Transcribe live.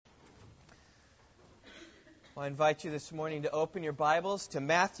I invite you this morning to open your Bibles to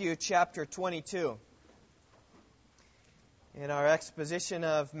Matthew chapter 22. In our exposition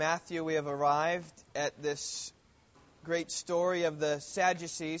of Matthew, we have arrived at this great story of the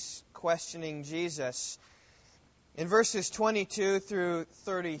Sadducees questioning Jesus in verses 22 through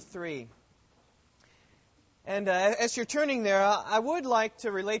 33. And as you're turning there, I would like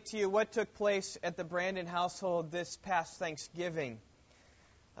to relate to you what took place at the Brandon household this past Thanksgiving.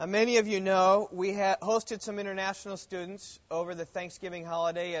 Many of you know we hosted some international students over the Thanksgiving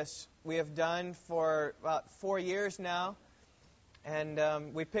holiday, as we have done for about 4 years now.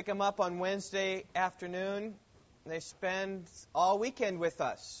 And we pick them up on Wednesday afternoon. They spend all weekend with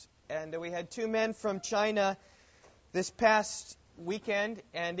us. And we had 2 men from China this past weekend,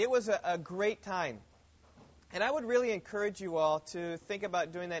 and it was a great time. And I would really encourage you all to think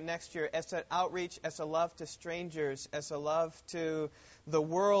about doing that next year as an outreach, as a love to strangers, as a love to the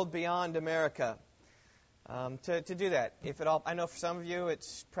world beyond America. To do that. If at all, I know for some of you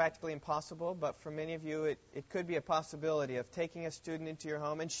it's practically impossible, but for many of you it could be a possibility of taking a student into your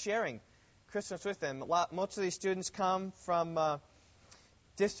home and sharing Christmas with them. Most of these students come from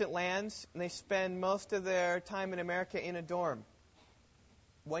distant lands, and they spend most of their time in America in a dorm.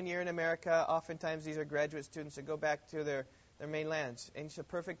 1 year in America, oftentimes these are graduate students that go back to their main lands. And it's a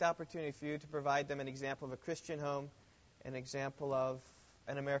perfect opportunity for you to provide them an example of a Christian home, an example of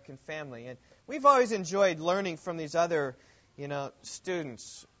an American family. And we've always enjoyed learning from these other,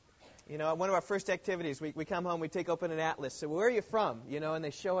 students. One of our first activities, we come home, we take open an atlas. So where are you from? And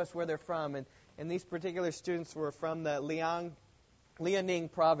they show us where they're from. And these particular students were from the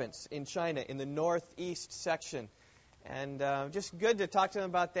Liaoning province in China, in the northeast section. And just good to talk to them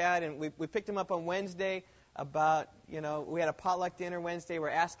about that. And we picked them up on Wednesday about, we had a potluck dinner Wednesday. We're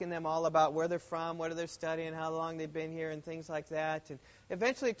asking them all about where they're from, what are they studying, how long they've been here, and things like that. And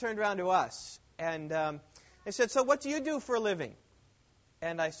eventually it turned around to us. And they said, so what do you do for a living?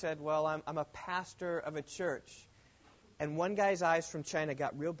 And I said, well, I'm a pastor of a church. And one guy's eyes from China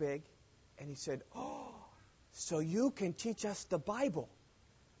got real big. And he said, oh, so you can teach us the Bible.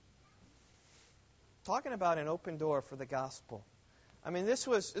 Talking about an open door for the gospel. I mean, this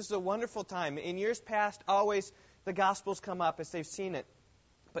is a wonderful time. In years past, always the gospel's come up as they've seen it.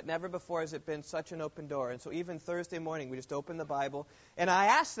 But never before has it been such an open door. And so even Thursday morning, we just opened the Bible. And I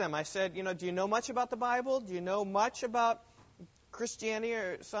asked them, I said, do you know much about the Bible? Do you know much about Christianity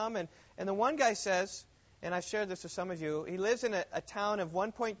or some? And the one guy says, and I've shared this with some of you, he lives in a town of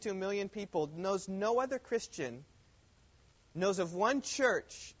 1.2 million people, knows no other Christian, knows of one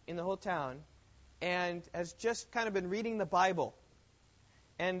church in the whole town, and has just kind of been reading the Bible.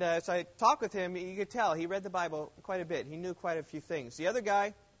 And as I talked with him, you could tell he read the Bible quite a bit. He knew quite a few things. The other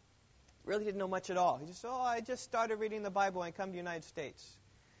guy really didn't know much at all. He just, I just started reading the Bible when I come to the United States.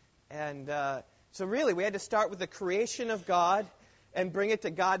 And so really, we had to start with the creation of God and bring it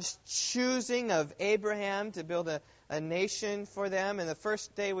to God's choosing of Abraham to build a nation for them. And the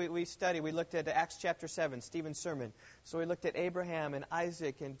first day we studied, we looked at Acts chapter 7, Stephen's sermon. So we looked at Abraham and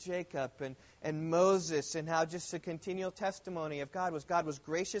Isaac and Jacob and Moses, and how just a continual testimony of God was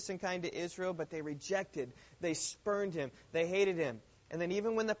gracious and kind to Israel, but they rejected, they spurned him, they hated him. And then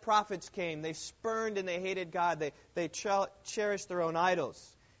even when the prophets came, they spurned and they hated God. They cherished their own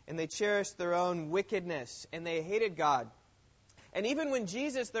idols, and they cherished their own wickedness, and they hated God. And even when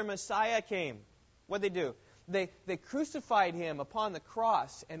Jesus, their Messiah, came, what did they do? They crucified him upon the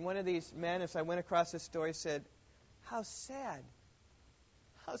cross. And one of these men, as I went across this story, said, how sad.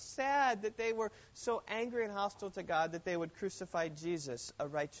 How sad that they were so angry and hostile to God that they would crucify Jesus, a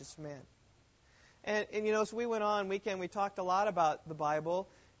righteous man. And as we went on weekend, we talked a lot about the Bible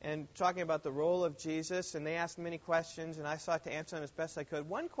and talking about the role of Jesus. And they asked many questions, and I sought to answer them as best I could.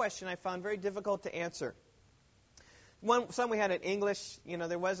 One question I found very difficult to answer. Some we had in English,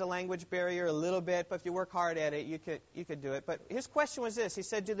 there was a language barrier a little bit, but if you work hard at it, you could do it. But his question was this. He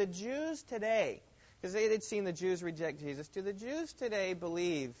said, do the Jews today, because they'd seen the Jews reject Jesus, do the Jews today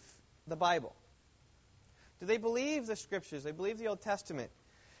believe the Bible? Do they believe the Scriptures? They believe the Old Testament?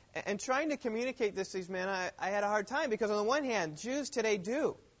 And trying to communicate this to these men, I had a hard time, because on the one hand, Jews today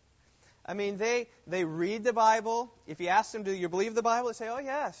do. I mean, they read the Bible. If you ask them, do you believe the Bible? They say, oh,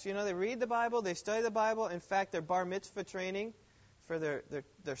 yes. They read the Bible. They study the Bible. In fact, their bar mitzvah training for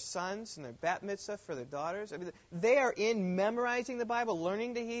their sons and their bat mitzvah for their daughters. I mean, they are in memorizing the Bible,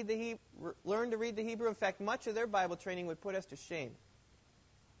 learning to learn to read the Hebrew. In fact, much of their Bible training would put us to shame.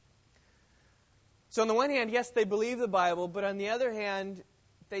 So on the one hand, yes, they believe the Bible, but on the other hand,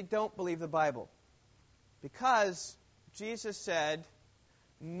 they don't believe the Bible. Because Jesus said,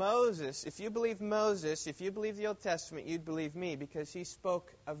 Moses, if you believe Moses, if you believe the Old Testament, you'd believe me, because he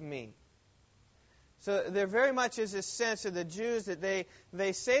spoke of me. So there very much is this sense of the Jews that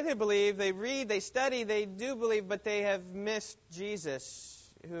they say they believe, they read, they study, they do believe, but they have missed Jesus,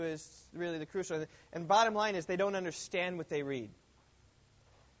 who is really the crucial. And bottom line is they don't understand what they read.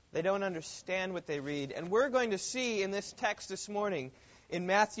 They don't understand what they read. And we're going to see in this text this morning, in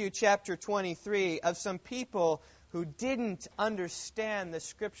Matthew chapter 23, of some people who didn't understand the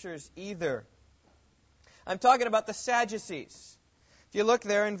Scriptures either. I'm talking about the Sadducees. If you look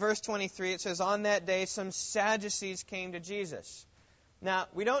there in verse 23, it says, "On that day some Sadducees came to Jesus." Now,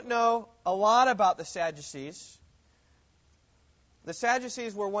 we don't know a lot about the Sadducees. The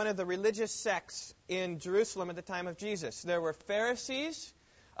Sadducees were one of the religious sects in Jerusalem at the time of Jesus. There were Pharisees,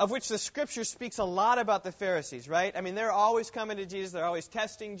 of which the Scripture speaks a lot about the Pharisees, right? I mean, they're always coming to Jesus. They're always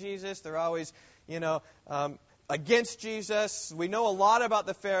testing Jesus. They're always, against Jesus. We know a lot about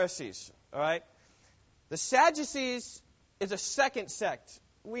the Pharisees, all right? The Sadducees is a second sect.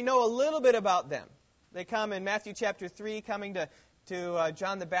 We know a little bit about them. They come in Matthew chapter 3, coming to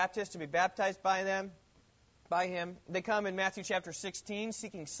John the Baptist to be baptized by him. They come in Matthew chapter 16,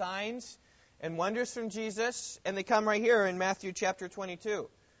 seeking signs and wonders from Jesus. And they come right here in Matthew chapter 22.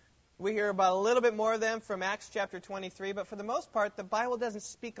 We hear about a little bit more of them from Acts chapter 23, but for the most part, the Bible doesn't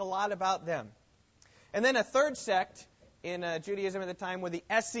speak a lot about them. And then a third sect in Judaism at the time were the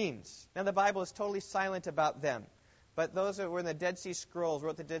Essenes. Now, the Bible is totally silent about them. But those that were in the Dead Sea Scrolls,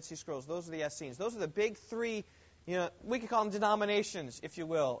 wrote the Dead Sea Scrolls, those are the Essenes. Those are the big three, we could call them denominations, if you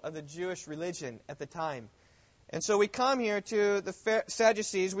will, of the Jewish religion at the time. And so we come here to the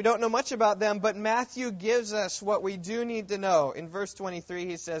Sadducees. We don't know much about them, but Matthew gives us what we do need to know. In verse 23,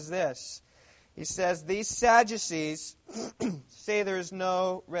 he says this. He says, "These Sadducees say there is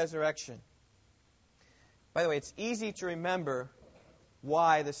no resurrection." By the way, it's easy to remember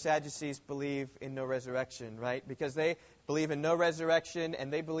why the Sadducees believe in no resurrection, right? Because they believe in no resurrection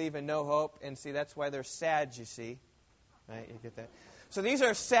and they believe in no hope. And see, that's why they're sad, you see. Right? You get that? So these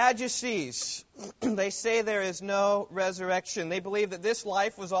are Sadducees. They say there is no resurrection. They believe that this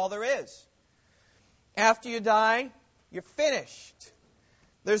life was all there is. After you die, you're finished.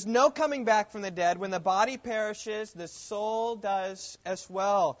 There's no coming back from the dead. When the body perishes, the soul does as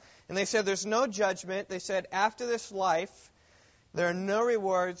well. And they said there's no judgment. They said after this life, there are no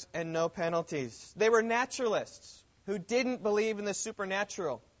rewards and no penalties. They were naturalists who didn't believe in the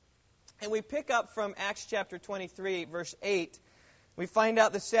supernatural. And we pick up from Acts chapter 23, verse 8. We find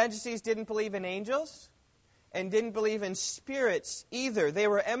out the Sadducees didn't believe in angels and didn't believe in spirits either. They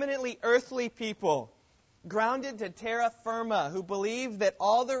were eminently earthly people, grounded to terra firma, who believed that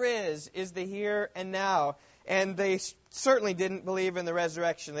all there is the here and now. And they certainly didn't believe in the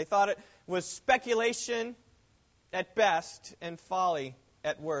resurrection. They thought it was speculation at best and folly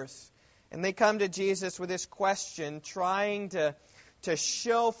at worst. And they come to Jesus with this question, trying to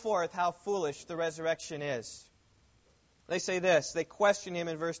show forth how foolish the resurrection is. They say this. They question him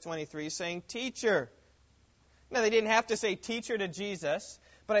in verse 23, saying, "Teacher." Now, they didn't have to say teacher to Jesus,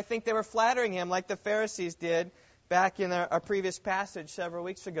 but I think they were flattering him like the Pharisees did back in our previous passage several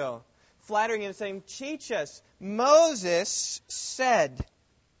weeks ago. Flattering him, saying, "Teach us. Moses said."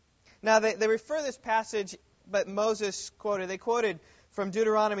 Now, they refer this passage, but Moses quoted from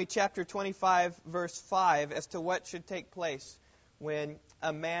Deuteronomy chapter 25, verse 5, as to what should take place when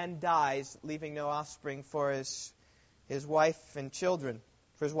a man dies, leaving no offspring for his wife and children,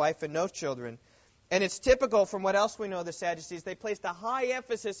 for his wife and no children. And it's typical from what else we know of the Sadducees. They placed a high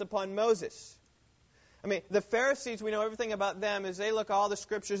emphasis upon Moses. I mean, the Pharisees, we know everything about them is they look at all the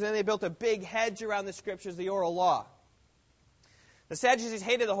Scriptures, and then they built a big hedge around the Scriptures, the oral law. The Sadducees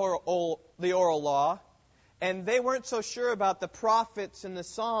hated the oral law, and they weren't so sure about the prophets and the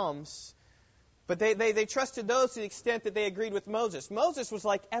Psalms, but they trusted those to the extent that they agreed with Moses. Moses was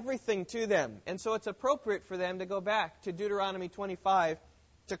like everything to them, and so it's appropriate for them to go back to Deuteronomy 25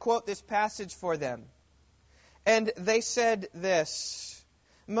 to quote this passage for them. And they said this.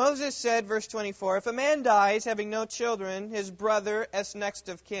 Moses said, verse 24, "If a man dies having no children, his brother, as next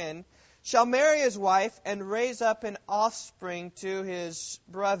of kin, shall marry his wife and raise up an offspring to his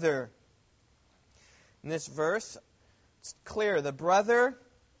brother." In this verse, it's clear. The brother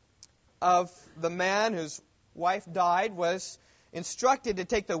of the man whose wife died was instructed to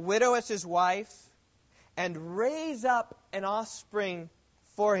take the widow as his wife and raise up an offspring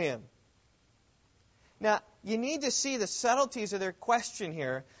for him. Now, you need to see the subtleties of their question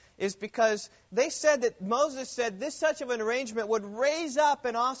here, is because they said that Moses said this such of an arrangement would raise up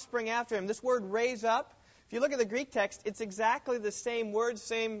an offspring after him. This word raise up, if you look at the Greek text, it's exactly the same word,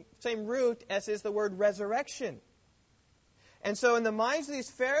 same root as is the word resurrection. And so in the minds of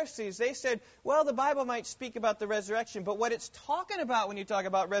these Pharisees, they said, well, the Bible might speak about the resurrection, but what it's talking about when you talk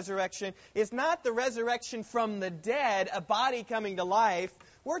about resurrection is not the resurrection from the dead, a body coming to life.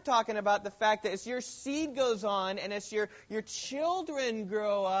 We're talking about the fact that as your seed goes on and as your children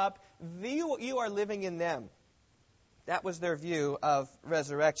grow up, you are living in them. That was their view of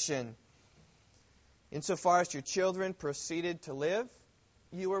resurrection. Insofar as your children proceeded to live,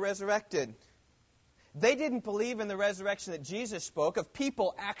 you were resurrected. They didn't believe in the resurrection that Jesus spoke, of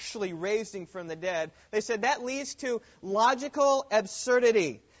people actually raising from the dead. They said that leads to logical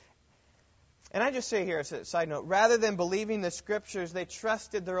absurdity. And I just say here as a side note, rather than believing the Scriptures, they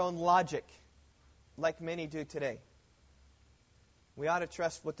trusted their own logic, like many do today. We ought to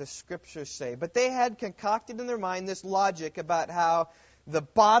trust what the Scriptures say. But they had concocted in their mind this logic about how the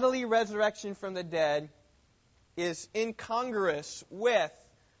bodily resurrection from the dead is incongruous with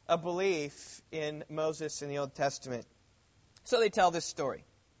a belief in Moses in the Old Testament. So they tell this story.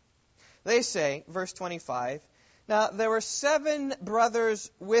 They say, verse 25, now there were 7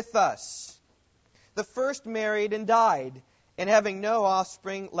 brothers with us. The first married and died, and having no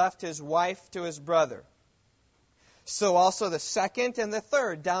offspring, left his wife to his brother. So also the second and the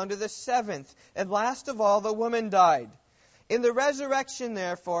third, down to the 7th. And last of all, the woman died. In the resurrection,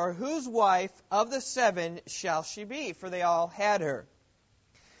 therefore, whose wife of the 7 shall she be? For they all had her.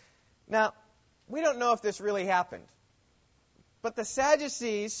 Now, we don't know if this really happened. But the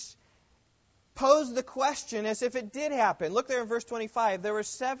Sadducees posed the question as if it did happen. Look there in verse 25. There were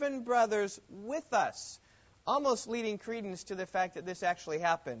 7 brothers with us, almost leading credence to the fact that this actually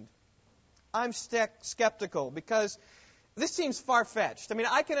happened. I'm skeptical because this seems far-fetched. I mean,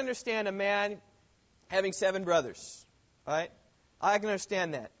 I can understand a man having 7 brothers, right? I can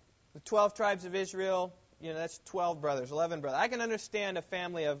understand that. The 12 tribes of Israel, that's 12 brothers, 11 brothers. I can understand a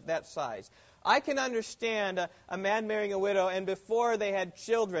family of that size. I can understand a man marrying a widow and before they had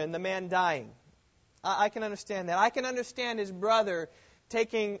children, the man dying. I can understand that. I can understand his brother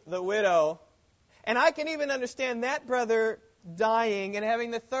taking the widow. And I can even understand that brother dying and having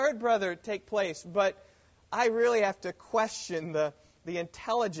the third brother take place. But I really have to question the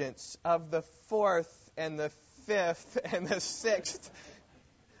intelligence of the 4th and the 5th and the 6th.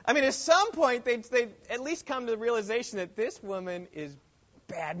 I mean, at some point, they'd at least come to the realization that this woman is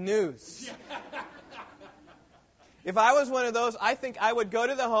bad news. If I was one of those, I think I would go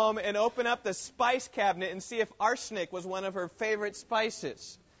to the home and open up the spice cabinet and see if arsenic was one of her favorite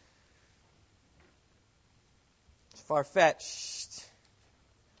spices. It's far-fetched.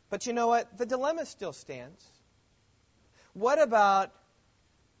 But you know what? The dilemma still stands. What about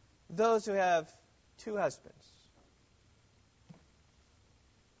those who have 2 husbands?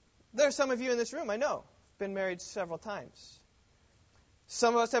 There are some of you in this room, I know, been married several times.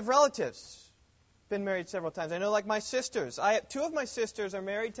 Some of us have relatives, been married several times. I know, like my sisters. 2 of my sisters are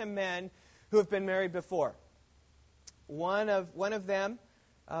married to men who have been married before. One of them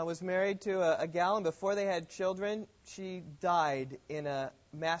was married to a gal, and before they had children, she died in a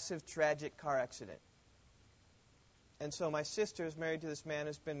massive, tragic car accident. And so my sister is married to this man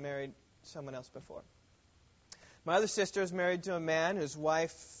who's been married to someone else before. My other sister is married to a man whose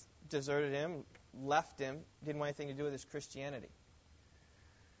wife deserted him, left him, didn't want anything to do with his Christianity.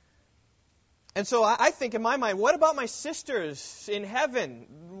 And so I think in my mind, what about my sisters in heaven?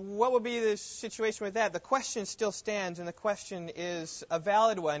 What would be the situation with that? The question still stands, and the question is a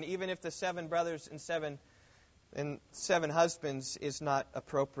valid one, even if the 7 brothers and 7 husbands is not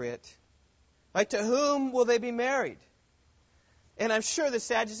appropriate. Right? To whom will they be married? And I'm sure the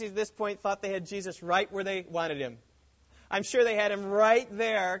Sadducees at this point thought they had Jesus right where they wanted him. I'm sure they had him right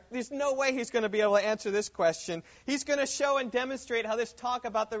there. There's no way he's going to be able to answer this question. He's going to show and demonstrate how this talk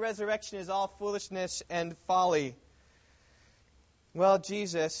about the resurrection is all foolishness and folly. Well,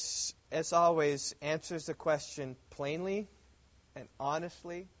 Jesus, as always, answers the question plainly and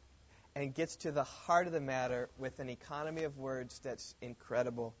honestly and gets to the heart of the matter with an economy of words that's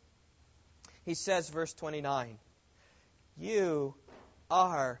incredible. He says, verse 29, "You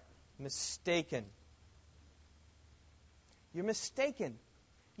are mistaken." You're mistaken.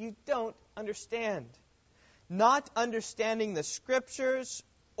 You don't understand. Not understanding the Scriptures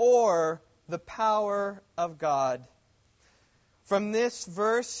or the power of God. From this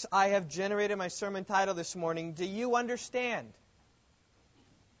verse, I have generated my sermon title this morning, Do You Understand?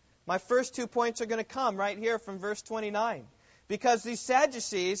 My first 2 points are going to come right here from verse 29. Because these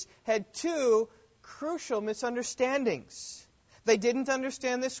Sadducees had 2 crucial misunderstandings. They didn't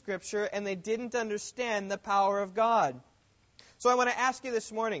understand the Scripture, and they didn't understand the power of God. So I want to ask you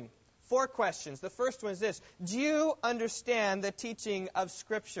this morning 4 questions. The first one is this. Do you understand the teaching of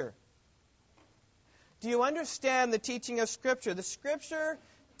Scripture? Do you understand the teaching of Scripture? The Scripture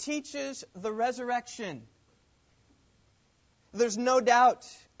teaches the resurrection. There's no doubt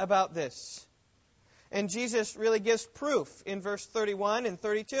about this. And Jesus really gives proof in verse 31 and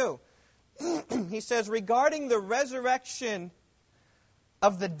 32. He says, regarding the resurrection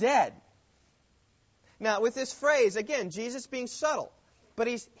of the dead. Now, with this phrase, again, Jesus being subtle, but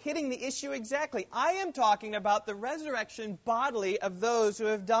he's hitting the issue exactly. I am talking about the resurrection bodily of those who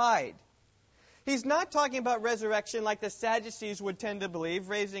have died. He's not talking about resurrection like the Sadducees would tend to believe,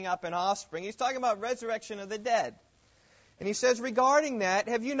 raising up an offspring. He's talking about resurrection of the dead. And he says, regarding that,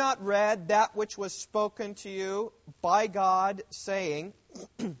 have you not read that which was spoken to you by God, saying,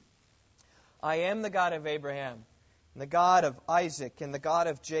 I am the God of Abraham, and the God of Isaac, and the God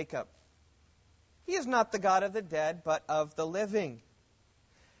of Jacob. He is not the God of the dead, but of the living.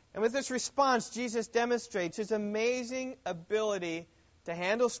 And with this response, Jesus demonstrates his amazing ability to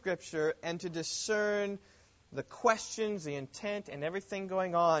handle Scripture and to discern the questions, the intent, and everything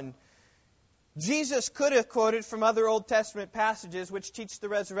going on. Jesus could have quoted from other Old Testament passages which teach the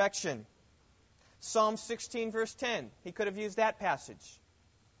resurrection. Psalm 16, verse 10. He could have used that passage.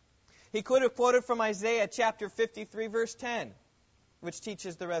 He could have quoted from Isaiah chapter 53, verse 10, which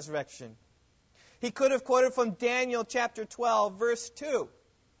teaches the resurrection. He could have quoted from Daniel chapter 12, verse 2,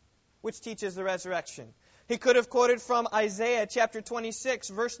 which teaches the resurrection. He could have quoted from Isaiah chapter 26,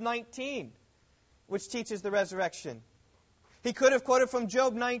 verse 19, which teaches the resurrection. He could have quoted from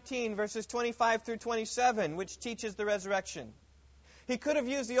Job 19, verses 25 through 27, which teaches the resurrection. He could have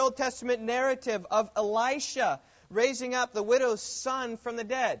used the Old Testament narrative of Elisha raising up the widow's son from the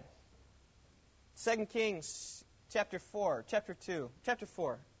dead. 2 Kings chapter 4, chapter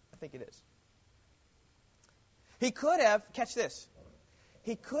 4, I think it is. He could have, catch this,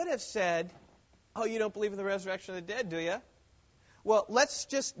 he could have said, oh, you don't believe in the resurrection of the dead, do you? Well, let's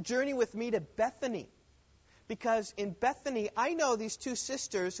just journey with me to Bethany. Because in Bethany, I know these two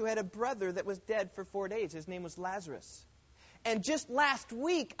sisters who had a brother that was dead for 4 days. His name was Lazarus. And just last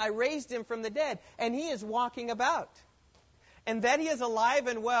week, I raised him from the dead, and he is walking about. And that he is alive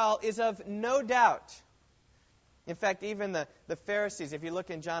and well is of no doubt. In fact, even the Pharisees, if you look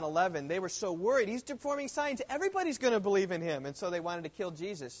in John 11, they were so worried. He's performing signs. Everybody's going to believe in him. And so they wanted to kill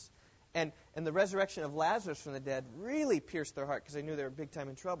Jesus. And the resurrection of Lazarus from the dead really pierced their heart because they knew they were big time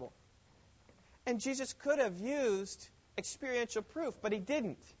in trouble. And Jesus could have used experiential proof, but he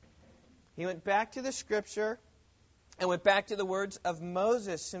didn't. He went back to the Scripture and went back to the words of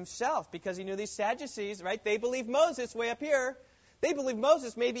Moses himself, because he knew these Sadducees, right? They believe Moses way up here. They believe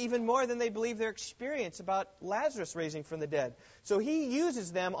Moses maybe even more than they believe their experience about Lazarus raising from the dead. So he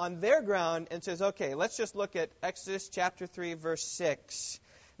uses them on their ground and says, okay, let's just look at Exodus chapter 3, verse 6.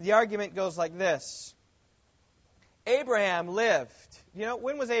 The argument goes like this. Abraham lived. You know,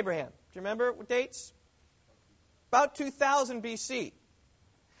 when was Abraham? Do you remember what dates? About 2000 BC.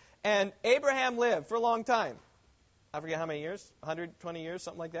 And Abraham lived for a long time. I forget how many years, 120 years,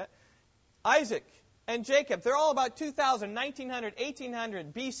 something like that. Isaac and Jacob, they're all about 2000, 1900,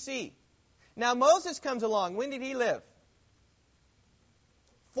 1800 BC. Now Moses comes along. When did he live?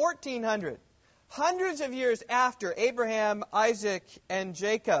 1400. Hundreds of years after Abraham, Isaac, and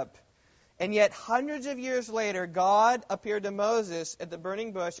Jacob. And yet hundreds of years later, God appeared to Moses at the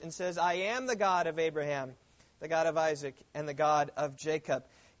burning bush and says, I am the God of Abraham, the God of Isaac, and the God of Jacob.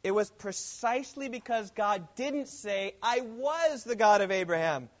 It was precisely because God didn't say, I was the God of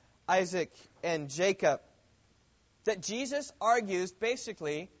Abraham, Isaac, and Jacob, that Jesus argues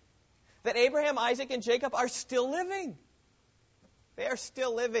basically that Abraham, Isaac, and Jacob are still living. They are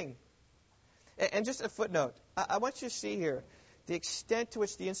still living. And just a footnote, I want you to see here the extent to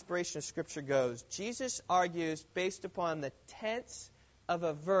which the inspiration of Scripture goes. Jesus argues based upon the tense of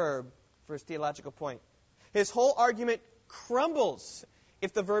a verb for his theological point. His whole argument crumbles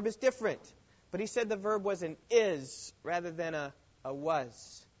if the verb is different. But he said the verb was an is rather than a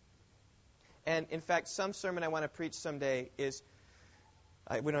was. And in fact, some sermon I want to preach someday is,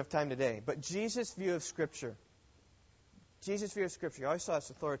 we don't have time today, but Jesus' view of Scripture. Jesus' view of Scripture. He always saw it's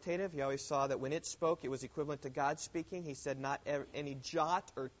authoritative. He always saw that when it spoke, it was equivalent to God speaking. He said not any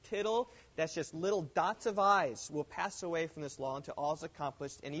jot or tittle, that's just little dots of I's, will pass away from this law until all is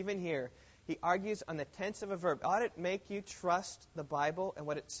accomplished. And even here, he argues on the tense of a verb. Ought it make you trust the Bible and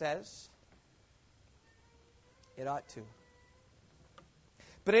what it says? It ought to.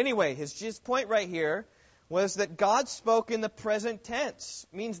 But anyway, his point right here was that God spoke in the present tense.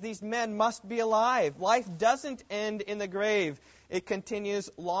 It means these men must be alive. Life doesn't end in the grave. It continues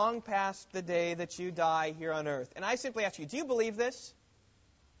long past the day that you die here on earth. And I simply ask you, do you believe this?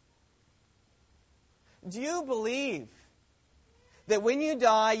 Do you believe that when you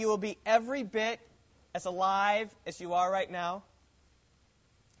die, you will be every bit as alive as you are right now?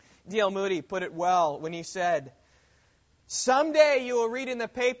 D.L. Moody put it well when he said, "Someday you will read in the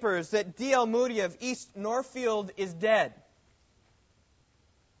papers that D.L. Moody of East Northfield is dead.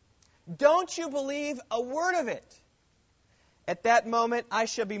 Don't you believe a word of it. At that moment, I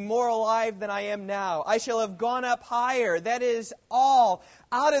shall be more alive than I am now. I shall have gone up higher, that is all,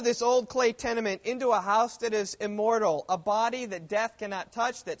 out of this old clay tenement into a house that is immortal, a body that death cannot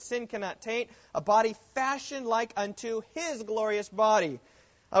touch, that sin cannot taint, a body fashioned like unto His glorious body.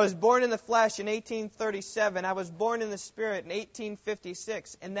 I was born in the flesh in 1837. I was born in the Spirit in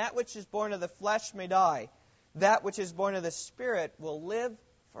 1856. And that which is born of the flesh may die. That which is born of the Spirit will live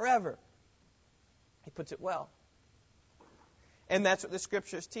forever." He puts it well. And that's what the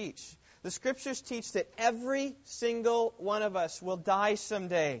Scriptures teach. The Scriptures teach that every single one of us will die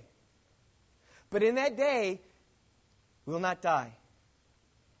someday. But in that day, we will not die.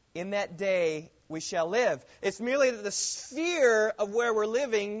 In that day, we shall live. It's merely that the sphere of where we're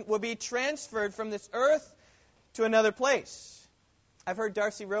living will be transferred from this earth to another place. I've heard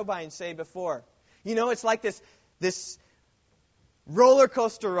Darcy Robine say before, it's like this roller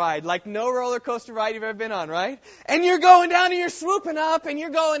coaster ride, like no roller coaster ride you've ever been on, right? And you're going down and you're swooping up and you're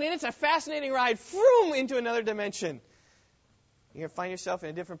going, and it's a fascinating ride, vroom, into another dimension. You're going to find yourself in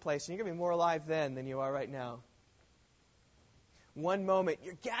a different place, and you're going to be more alive then than you are right now. One moment,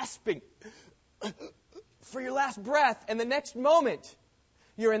 you're gasping for your last breath, and the next moment,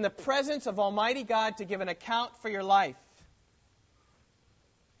 you're in the presence of Almighty God to give an account for your life.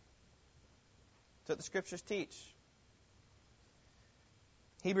 That's what the Scriptures teach.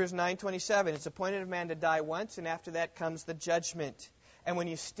 Hebrews 9:27, it's appointed of man to die once, and after that comes the judgment. And when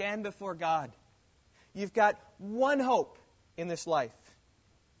you stand before God, you've got one hope in this life.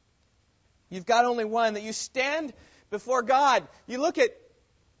 You've got only one, that you stand before God. You look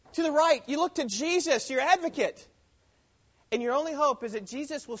to the right, you look to Jesus, your advocate. And your only hope is that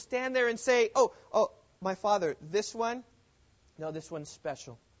Jesus will stand there and say, oh, my Father, this one? No, this one's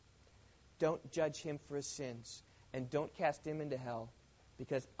special. Don't judge him for his sins, and don't cast him into hell,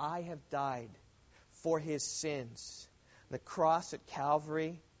 because I have died for his sins. The cross at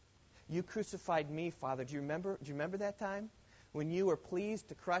Calvary, you crucified me, Father. Do you remember that time when you were pleased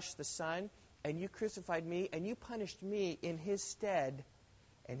to crush the Son, and you crucified me, and you punished me in his stead,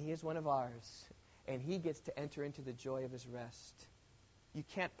 and he is one of ours, and he gets to enter into the joy of his rest. You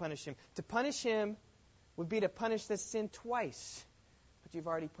can't punish him. To punish him would be to punish this sin twice, but you've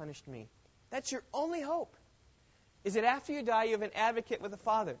already punished me. That's your only hope. Is that after you die, you have an advocate with the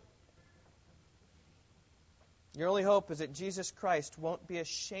Father. Your only hope is that Jesus Christ won't be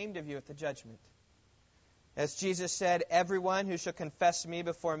ashamed of you at the judgment. As Jesus said, "Everyone who shall confess me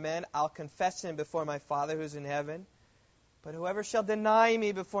before men, I'll confess him before my Father who's in heaven. But whoever shall deny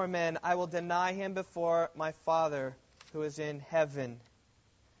me before men, I will deny him before my Father who is in heaven."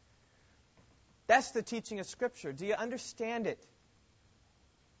 That's the teaching of Scripture. Do you understand it?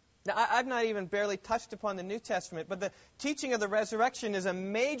 Now, I've not even barely touched upon the New Testament, but the teaching of the resurrection is a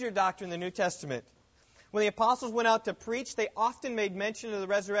major doctrine in the New Testament. When the apostles went out to preach, they often made mention of the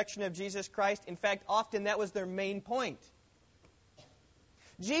resurrection of Jesus Christ. In fact, often that was their main point.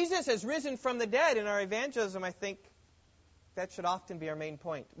 Jesus has risen from the dead. In our evangelism, I think that should often be our main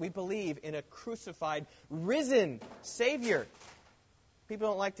point. We believe in a crucified, risen Savior. People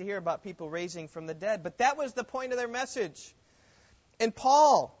don't like to hear about people raising from the dead, but that was the point of their message. And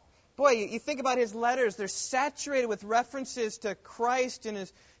Paul, boy, you think about his letters, they're saturated with references to Christ and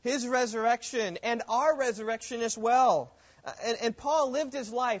his resurrection and our resurrection as well. And Paul lived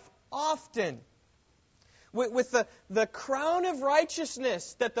his life often with the crown of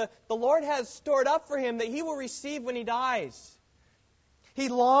righteousness that the Lord has stored up for him that he will receive when he dies. He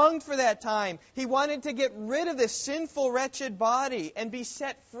longed for that time. He wanted to get rid of this sinful, wretched body and be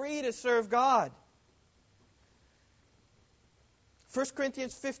set free to serve God. 1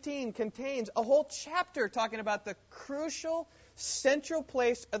 Corinthians 15 contains a whole chapter talking about the crucial, central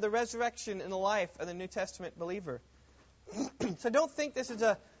place of the resurrection in the life of the New Testament believer. So don't think this is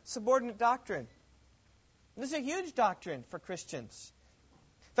a subordinate doctrine. This is a huge doctrine for Christians.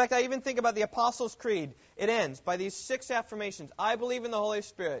 In fact, I even think about the Apostles' Creed. It ends by these 6 affirmations. I believe in the Holy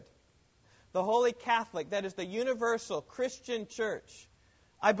Spirit, the Holy Catholic, that is the universal Christian church.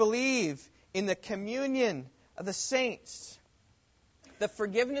 I believe in the communion of the saints, the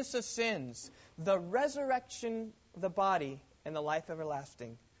forgiveness of sins, the resurrection of the body, and the life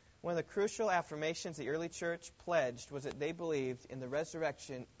everlasting. One of the crucial affirmations the early church pledged was that they believed in the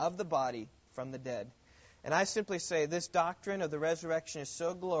resurrection of the body from the dead. And I simply say this doctrine of the resurrection is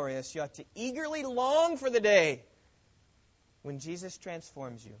so glorious, you ought to eagerly long for the day when Jesus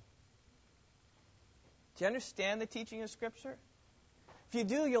transforms you. Do you understand the teaching of Scripture? If you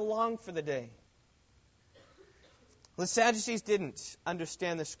do, you'll long for the day. The Sadducees didn't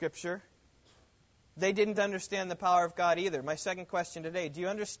understand the Scripture. They didn't understand the power of God either. My second question today, do you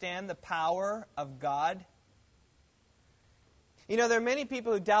understand the power of God? You know, there are many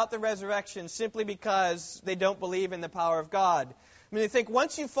people who doubt the resurrection simply because they don't believe in the power of God. I mean, they think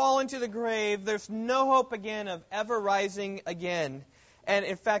once you fall into the grave, there's no hope again of ever rising again. And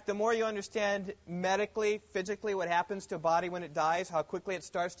in fact, the more you understand medically, physically, what happens to a body when it dies, how quickly it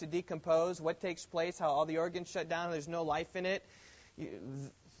starts to decompose, what takes place, how all the organs shut down, and there's no life in it,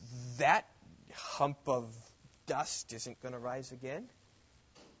 that hump of dust isn't going to rise again.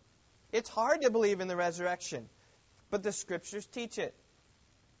 It's hard to believe in the resurrection, but the Scriptures teach it.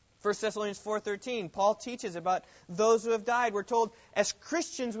 1 Thessalonians 4:13, Paul teaches about those who have died. We're told as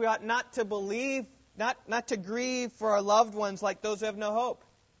Christians we ought not to believe, not to grieve for our loved ones like those who have no hope.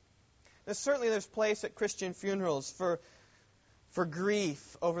 Now, certainly there's place at Christian funerals for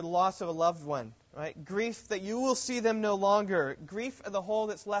grief over the loss of a loved one. Right? Grief that you will see them no longer. Grief of the hole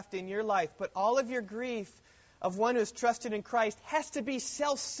that's left in your life. But all of your grief of one who has trusted in Christ has to be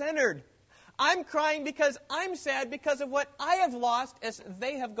self-centered. I'm crying because I'm sad because of what I have lost as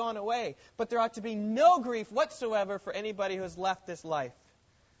they have gone away. But there ought to be no grief whatsoever for anybody who has left this life.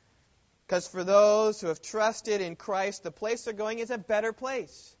 Because for those who have trusted in Christ, the place they're going is a better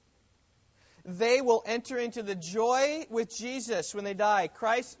place. They will enter into the joy with Jesus when they die.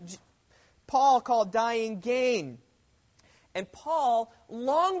 Paul called dying gain. And Paul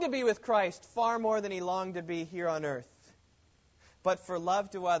longed to be with Christ far more than he longed to be here on earth. But for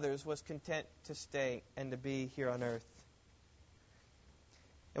love to others was content to stay and to be here on earth.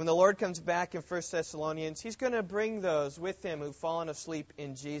 And when the Lord comes back in 1 Thessalonians, He's going to bring those with Him who've fallen asleep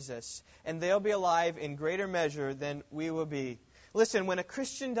in Jesus. And they'll be alive in greater measure than we will be. Listen, when a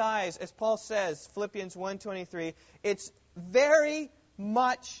Christian dies, as Paul says, Philippians 1:23, it's very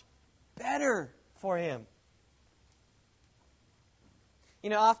much better for him. You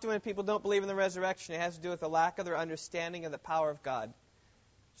know, often when people don't believe in the resurrection, it has to do with the lack of their understanding of the power of God.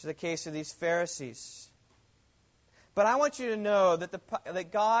 Which is the case of these Pharisees. But I want you to know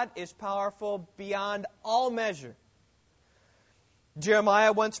that God is powerful beyond all measure.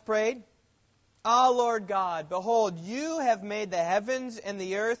 Jeremiah once prayed, "Ah, Lord God, behold, you have made the heavens and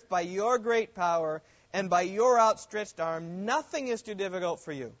the earth by your great power, and by your outstretched arm. Nothing is too difficult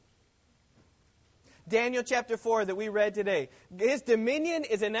for you." Daniel chapter 4 that we read today. His dominion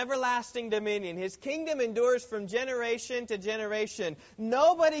is an everlasting dominion. His kingdom endures from generation to generation.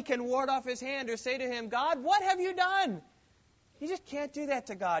 Nobody can ward off His hand or say to Him, "God, what have you done?" You just can't do that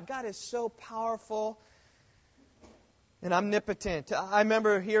to God. God is so powerful and omnipotent. I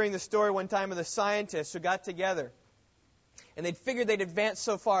remember hearing the story one time of the scientists who got together. And they'd figured they'd advanced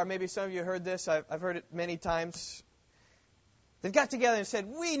so far. Maybe some of you heard this. I've heard it many times. They got together and said,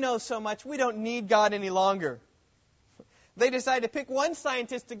 "We know so much, we don't need God any longer." They decided to pick one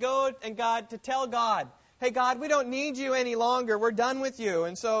scientist to go to tell God, "Hey God, we don't need you any longer, we're done with you."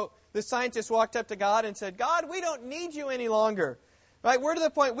 And so the scientist walked up to God and said, "God, we don't need you any longer. Right? We're to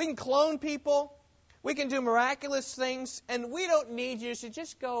the point we can clone people, we can do miraculous things, and we don't need you, so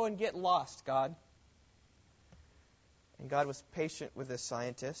just go and get lost, God." And God was patient with this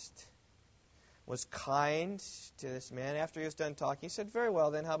scientist, was kind to this man. After he was done talking, He said, "Very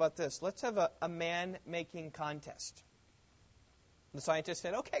well then, how about this? Let's have a man-making contest." The scientist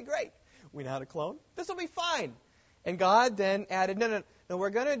said, "Okay, great. We know how to clone. This will be fine." And God then added, no,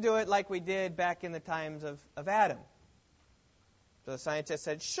 we're going to do it like we did back in the times of Adam. So the scientist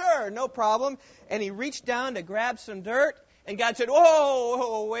said, "Sure, no problem." And he reached down to grab some dirt, and God said,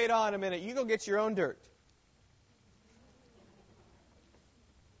 whoa, wait on a minute. You go get your own dirt.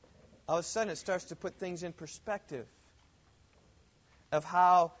 All of a sudden, it starts to put things in perspective of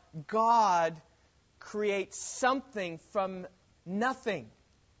how God creates something from nothing.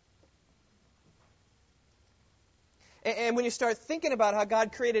 And when you start thinking about how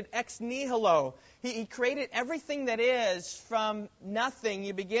God created ex nihilo, He created everything that is from nothing,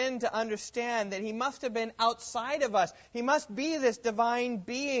 you begin to understand that He must have been outside of us. He must be this divine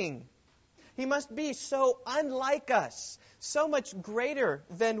being. He must be so unlike us, so much greater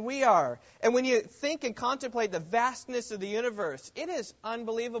than we are. And when you think and contemplate the vastness of the universe, it is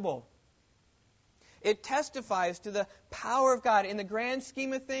unbelievable. It testifies to the power of God. In the grand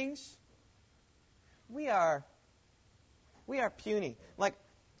scheme of things, we are puny. Like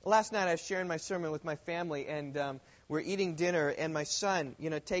last night I was sharing my sermon with my family, and we're eating dinner, and my son,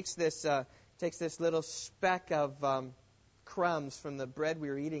 takes this little speck of crumbs from the bread we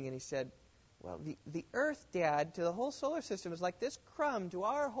were eating, and he said, "Well, the earth, Dad, to the whole solar system is like this crumb to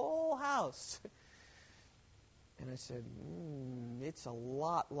our whole house." And I said, it's a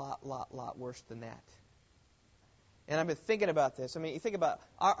lot worse than that. And I've been thinking about this. I mean, you think about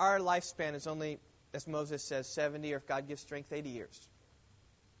our lifespan is only, as Moses says, 70, or if God gives strength, 80 years.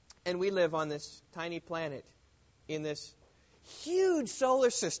 And we live on this tiny planet in this huge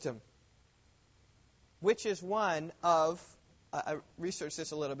solar system, which is one of, I researched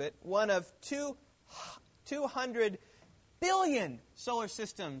this a little bit, one of 200 billion solar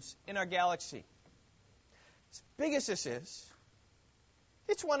systems in our galaxy. As big as this is,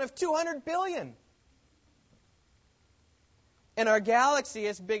 it's one of 200 billion. And our galaxy,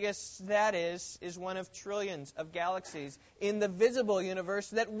 as big as that is one of trillions of galaxies in the visible universe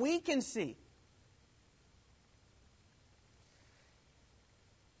that we can see.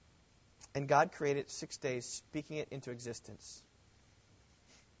 And God created 6 days, speaking it into existence.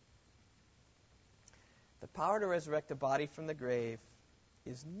 The power to resurrect a body from the grave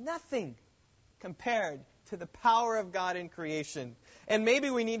is nothing compared to the power of God in creation. And maybe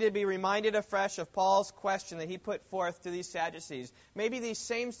we need to be reminded afresh of Paul's question that he put forth to these Sadducees. Maybe these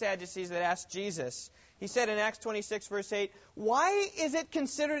same Sadducees that asked Jesus. He said in Acts 26, verse 8, "Why is it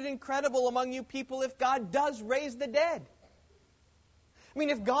considered incredible among you people if God does raise the dead?" I mean,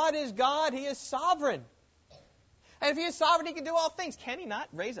 if God is God, He is sovereign. And if He is sovereign, He can do all things. Can He not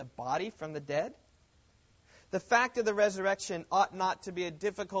raise a body from the dead? The fact of the resurrection ought not to be a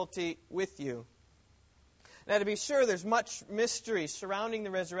difficulty with you. Now, to be sure, there's much mystery surrounding the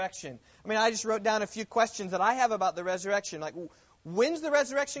resurrection. I mean, I just wrote down a few questions that I have about the resurrection. Like, when's the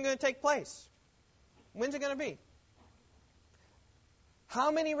resurrection going to take place? When's it going to be?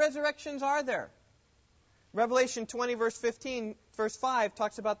 How many resurrections are there? Revelation 20, verse 15, verse 5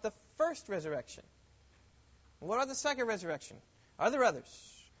 talks about the first resurrection. What are the second resurrection? Are there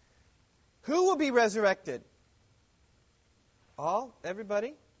others? Who will be resurrected? All?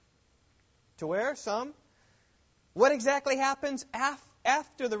 Everybody? To where? Some? What exactly happens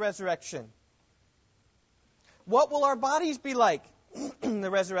after the resurrection? What will our bodies be like in the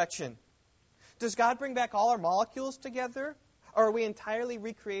resurrection? Does God bring back all our molecules together? Or are we entirely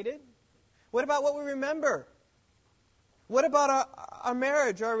recreated? What about what we remember? What about our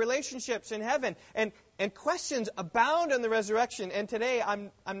marriage, our relationships in heaven? And questions abound on the resurrection. And today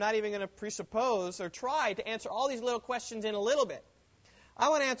I'm not even going to presuppose or try to answer all these little questions in a little bit. I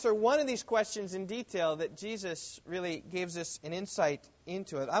want to answer one of these questions in detail that Jesus really gives us an insight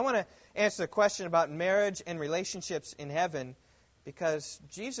into it. I want to answer the question about marriage and relationships in heaven because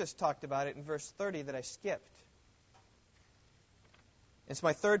Jesus talked about it in verse 30 that I skipped. It's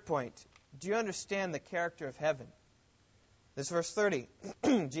my third point. Do you understand the character of heaven? This verse 30.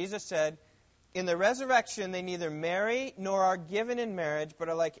 Jesus said, "In the resurrection they neither marry nor are given in marriage, but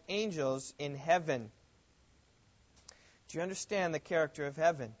are like angels in heaven." Do you understand the character of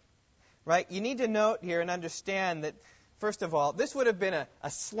heaven? Right? You need to note here and understand that, first of all, this would have been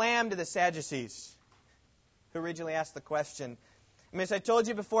a slam to the Sadducees who originally asked the question. I mean, as I told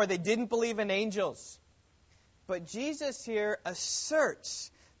you before, they didn't believe in angels. But Jesus here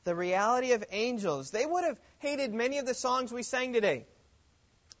asserts the reality of angels. They would have hated many of the songs we sang today.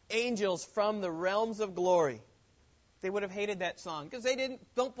 Angels from the realms of glory. They would have hated that song because they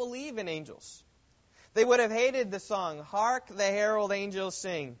don't believe in angels. They would have hated the song, "Hark the herald angels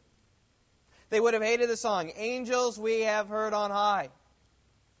sing." They would have hated the song, "Angels we have heard on high."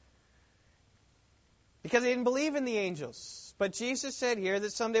 Because they didn't believe in the angels. But Jesus said here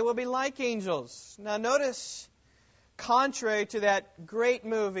that someday we'll be like angels. Now notice, contrary to that great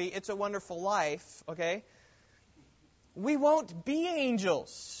movie, It's a Wonderful Life, okay, we won't be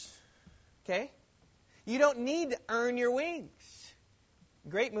angels, okay? You don't need to earn your wings.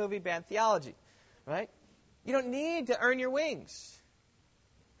 Great movie, bad theology, right? You don't need to earn your wings.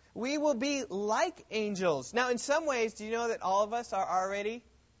 We will be like angels. Now, in some ways, do you know that all of us are already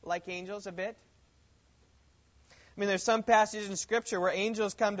like angels a bit? I mean, there's some passages in Scripture where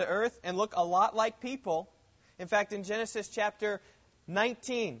angels come to earth and look a lot like people. In fact, in Genesis chapter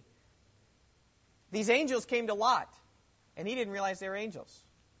 19, these angels came to Lot, and he didn't realize they were angels.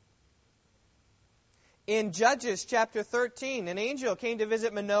 In Judges chapter 13, an angel came to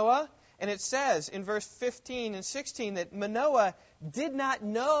visit Manoah, and it says in verse 15 and 16 that Manoah did not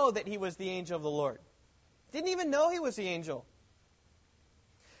know that he was the angel of the Lord. Didn't even know he was the angel.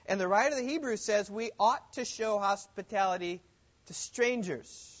 And the writer of the Hebrews says we ought to show hospitality to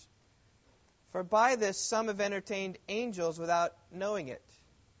strangers. For by this some have entertained angels without knowing it.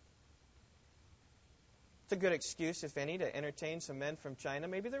 It's a good excuse, if any, to entertain some men from China.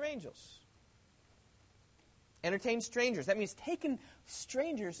 Maybe they're angels. Entertain strangers. That means taking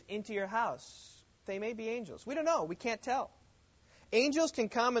strangers into your house. They may be angels. We don't know. We can't tell. Angels can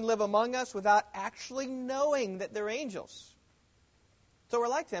come and live among us without actually knowing that they're angels. So we're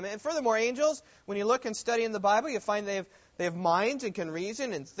like them. And furthermore, angels, when you look and study in the Bible, you find they have minds and can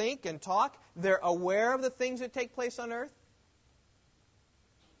reason and think and talk. They're aware of the things that take place on earth.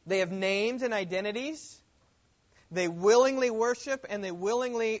 They have names and identities. They willingly worship and they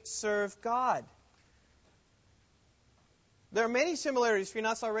willingly serve God. There are many similarities between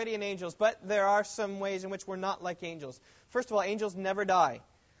us already and angels, but there are some ways in which we're not like angels. First of all, angels never die.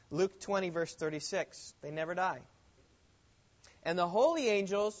 Luke 20, verse 36. They never die. And the holy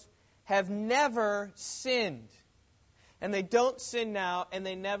angels have never sinned. And they don't sin now, and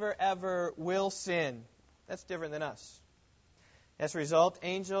they never, ever will sin. That's different than us. As a result,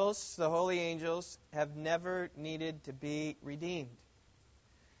 angels, the holy angels, have never needed to be redeemed.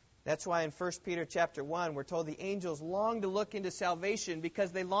 That's why in 1 Peter chapter 1, we're told the angels long to look into salvation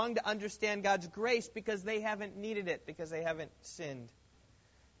because they long to understand God's grace because they haven't needed it, because they haven't sinned.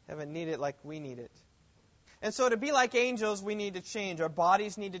 Haven't needed it like we need it. And so to be like angels, we need to change. Our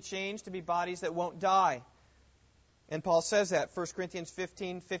bodies need to change to be bodies that won't die. And Paul says that, 1 Corinthians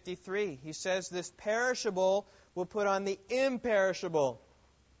 15:53. He says, this perishable will put on the imperishable.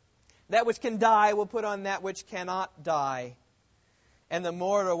 That which can die will put on that which cannot die. And the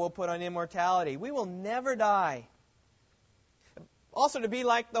mortal will put on immortality. We will never die. Also, to be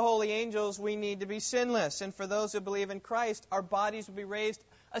like the holy angels, we need to be sinless. And for those who believe in Christ, our bodies will be raised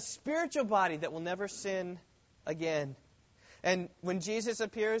a spiritual body that will never sin again. And when Jesus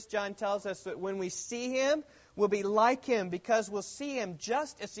appears, John tells us that when we see Him, we'll be like Him because we'll see Him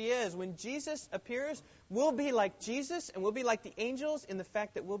just as He is. When Jesus appears, we'll be like Jesus and we'll be like the angels in the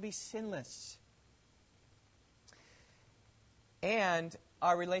fact that we'll be sinless. And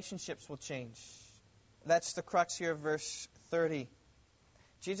our relationships will change. That's the crux here of verse 30.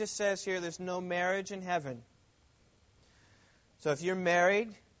 Jesus says here there's no marriage in heaven. So if you're married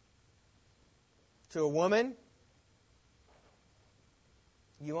to a woman,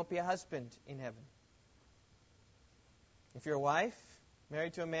 you won't be a husband in heaven. If you're a wife,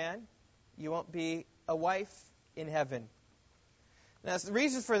 married to a man, you won't be a wife in heaven. Now, the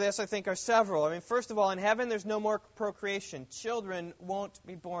reasons for this, I think, are several. I mean, first of all, in heaven, there's no more procreation. Children won't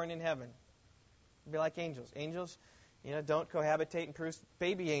be born in heaven. They'll be like angels. Angels, don't cohabitate and produce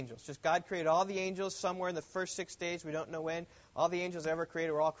baby angels. Just God created all the angels somewhere in the first 6 days. We don't know when. All the angels ever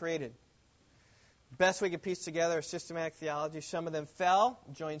created were all created. Best we could piece together is systematic theology. Some of them fell,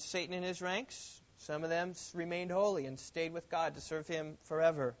 joined Satan in his ranks. Some of them remained holy and stayed with God to serve Him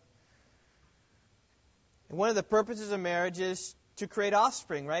forever. And one of the purposes of marriage is to create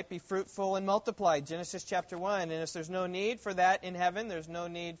offspring, right? Be fruitful and multiply. Genesis chapter 1. And if there's no need for that in heaven, there's no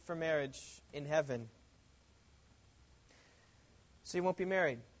need for marriage in heaven. So you won't be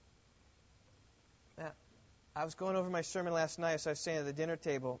married. Now, I was going over my sermon last night, as I was saying at the dinner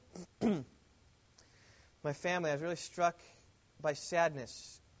table. My family, I was really struck by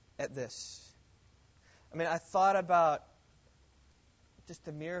sadness at this. I mean, I thought about just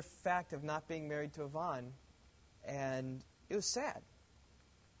the mere fact of not being married to Yvonne, and it was sad.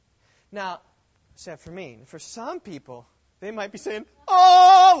 Now, sad for me. For some people, they might be saying,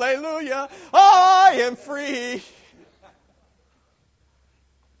 "Hallelujah, I am free."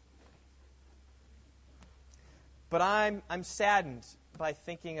 But I'm saddened by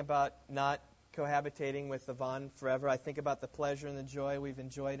thinking about not cohabitating with Yvonne forever. I think about the pleasure and the joy we've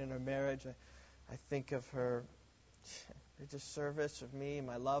enjoyed in our marriage. I think of her just service of me and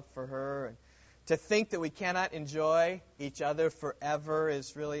my love for her. And to think that we cannot enjoy each other forever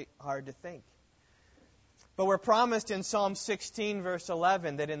is really hard to think. But we're promised in Psalm 16, verse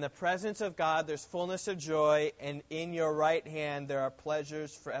 11, that in the presence of God there's fullness of joy, and in your right hand there are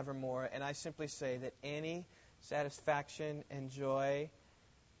pleasures forevermore. And I simply say that any satisfaction and joy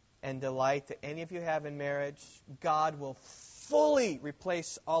and delight that any of you have in marriage, God will fully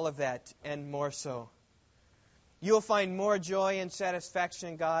replace all of that and more so. You will find more joy and satisfaction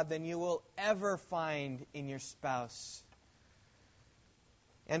in God than you will ever find in your spouse.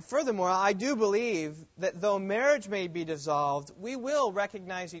 And furthermore, I do believe that though marriage may be dissolved, we will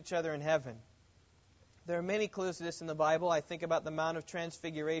recognize each other in heaven. There are many clues to this in the Bible. I think about the Mount of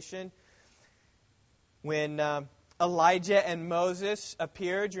Transfiguration when Elijah and Moses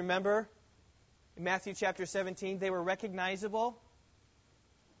appeared. You remember? In Matthew chapter 17, they were recognizable.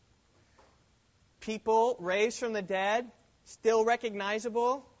 People raised from the dead, still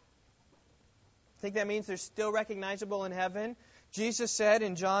recognizable. I think that means they're still recognizable in heaven. Jesus said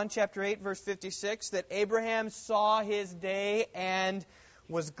in John chapter 8, verse 56, that Abraham saw his day and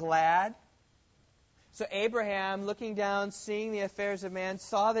was glad. So Abraham, looking down, seeing the affairs of man,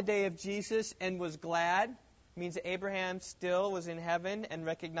 saw the day of Jesus and was glad. It means that Abraham still was in heaven and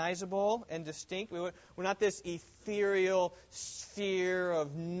recognizable and distinct. We're not this ethereal sphere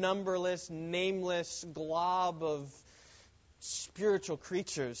of numberless, nameless glob of spiritual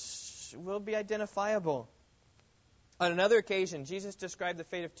creatures. We'll be identifiable. On another occasion, Jesus described the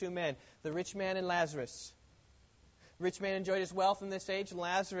fate of two men, the rich man and Lazarus. The rich man enjoyed his wealth in this age, and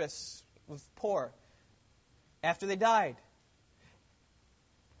Lazarus was poor after they died.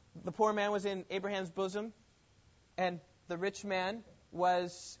 The poor man was in Abraham's bosom, and the rich man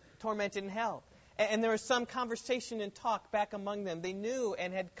was tormented in hell. And there was some conversation and talk back among them. They knew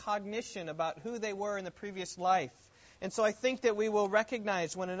and had cognition about who they were in the previous life. And so I think that we will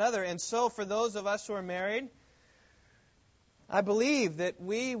recognize one another. And so for those of us who are married, I believe that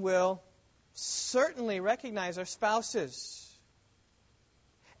we will certainly recognize our spouses.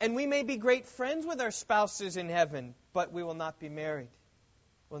 And we may be great friends with our spouses in heaven, but we will not be married.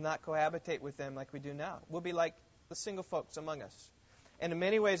 We'll not cohabitate with them like we do now. We'll be like the single folks among us. And in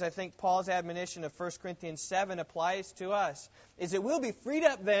many ways, I think Paul's admonition of 1 Corinthians 7 applies to us, is that we'll be freed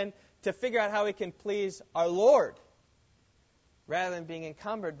up then to figure out how we can please our Lord, rather than being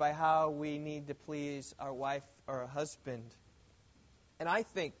encumbered by how we need to please our wife or our husband. And I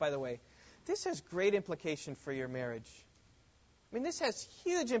think, by the way, this has great implication for your marriage. I mean, this has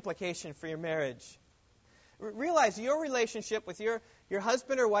huge implication for your marriage. Realize your relationship with your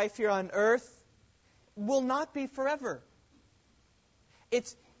husband or wife here on earth will not be forever.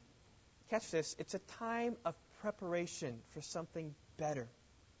 Catch this, it's a time of preparation for something better.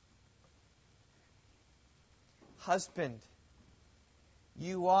 Husband,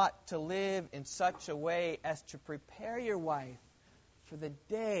 you ought to live in such a way as to prepare your wife for the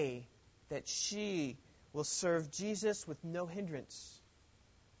day that she will serve Jesus with no hindrance.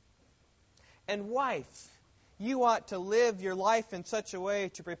 And wife, you ought to live your life in such a way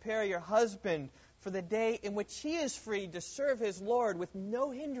to prepare your husband for the day in which he is free to serve his Lord with no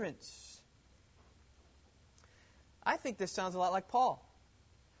hindrance. I think this sounds a lot like Paul.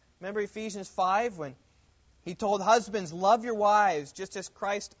 Remember Ephesians 5 when he told husbands, love your wives just as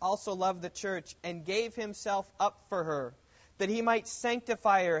Christ also loved the church and gave himself up for her, that he might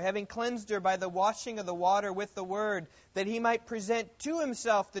sanctify her, having cleansed her by the washing of the water with the word, that he might present to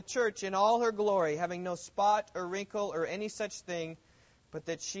himself the church in all her glory, having no spot or wrinkle or any such thing, but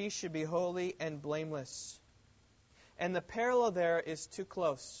that she should be holy and blameless. And the parallel there is too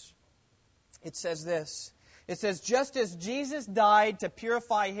close. It says this. It says, just as Jesus died to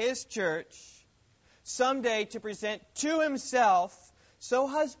purify his church, someday to present to himself, so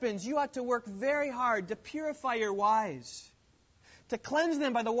husbands, you ought to work very hard to purify your wives, to cleanse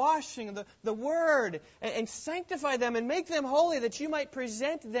them by the washing of the word, and sanctify them and make them holy, that you might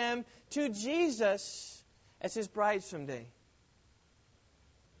present them to Jesus as his bride someday.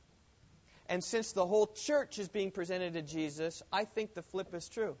 And since the whole church is being presented to Jesus, I think the flip is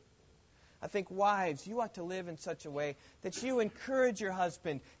true. I think, wives, you ought to live in such a way that you encourage your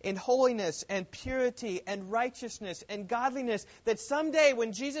husband in holiness and purity and righteousness and godliness, that someday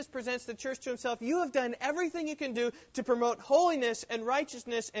when Jesus presents the church to himself, you have done everything you can do to promote holiness and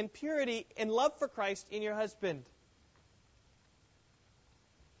righteousness and purity and love for Christ in your husband.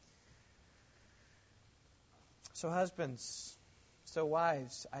 So husbands, so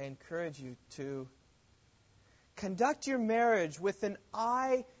wives, I encourage you to conduct your marriage with an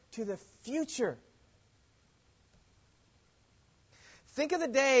eye to the future. Think of the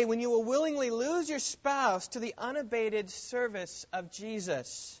day when you will willingly lose your spouse to the unabated service of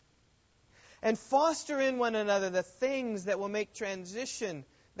Jesus, and foster in one another the things that will make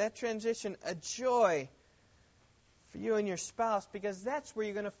that transition a joy for you and your spouse, because that's where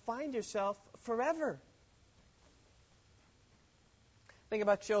you're going to find yourself forever. Think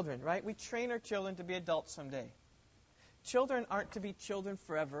about children, right? We train our children to be adults someday. Children aren't to be children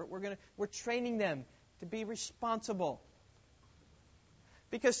forever. We're training them to be responsible.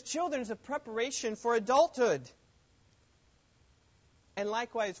 Because children is a preparation for adulthood. And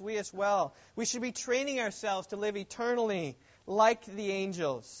likewise, we as well. We should be training ourselves to live eternally like the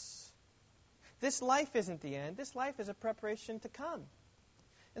angels. This life isn't the end. This life is a preparation to come.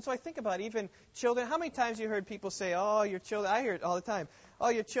 And so I think about even children. How many times have you heard people say, oh, your children, I hear it all the time, oh,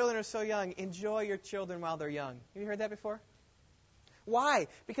 your children are so young. Enjoy your children while they're young. Have you heard that before? Why?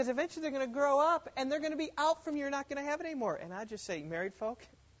 Because eventually they're going to grow up and they're going to be out from you. You're not going to have it anymore. And I just say, married folk,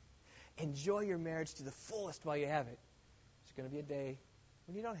 enjoy your marriage to the fullest while you have it. There's going to be a day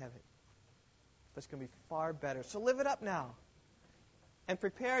when you don't have it. But it's going to be far better. So live it up now. And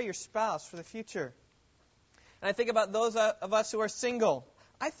prepare your spouse for the future. And I think about those of us who are single.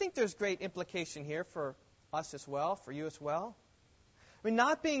 I think there's great implication here for us as well, for you as well. I mean,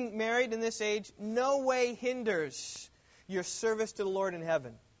 not being married in this age no way hinders your service to the Lord in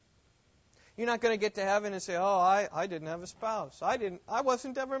heaven. You're not going to get to heaven and say, oh, I didn't have a spouse. I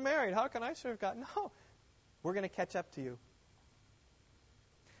wasn't ever married. How can I serve God? No. We're going to catch up to you.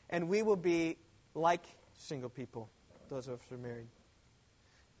 And we will be like single people, those of us who are married.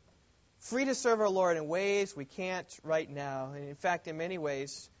 Free to serve our Lord in ways we can't right now. And in fact, in many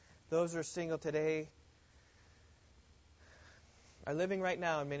ways, those who are single today are living right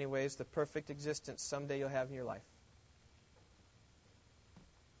now in many ways the perfect existence someday you'll have in your life.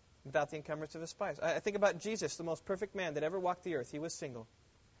 Without the encumbrance of a spouse. I think about Jesus, the most perfect man that ever walked the earth. He was single.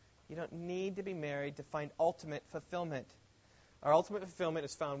 You don't need to be married to find ultimate fulfillment. Our ultimate fulfillment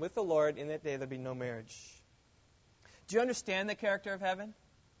is found with the Lord. In that day there'll be no marriage. Do you understand the character of heaven?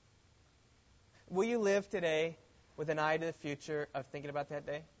 Will you live today with an eye to the future of thinking about that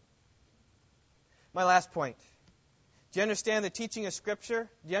day? My last point. Do you understand the teaching of Scripture?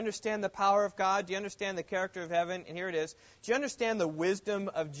 Do you understand the power of God? Do you understand the character of heaven? And here it is. Do you understand the wisdom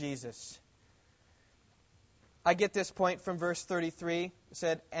of Jesus? I get this point from verse 33. It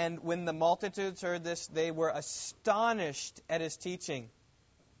said, and when the multitudes heard this, they were astonished at his teaching.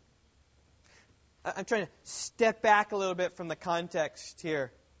 I'm trying to step back a little bit from the context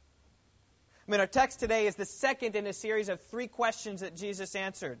here. I mean, our text today is the second in a series of 3 questions that Jesus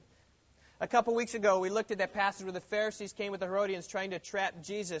answered. A couple weeks ago, we looked at that passage where the Pharisees came with the Herodians trying to trap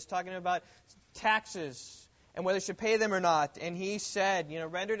Jesus, talking about taxes and whether he should pay them or not. And he said,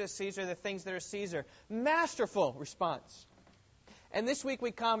 render to Caesar the things that are Caesar. Masterful response. And this week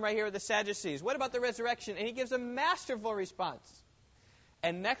we come right here with the Sadducees. What about the resurrection? And he gives a masterful response.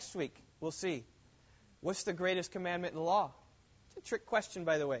 And next week, we'll see. What's the greatest commandment in the law? It's a trick question,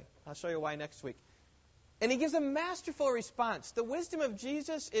 by the way. I'll show you why next week. And he gives a masterful response. The wisdom of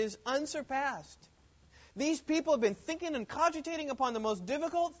Jesus is unsurpassed. These people have been thinking and cogitating upon the most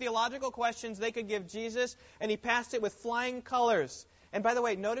difficult theological questions they could give Jesus, and he passed it with flying colors. And by the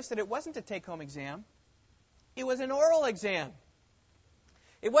way, notice that it wasn't a take-home exam. It was an oral exam.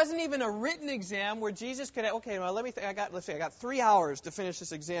 It wasn't even a written exam where Jesus could, let me think. I got 3 hours to finish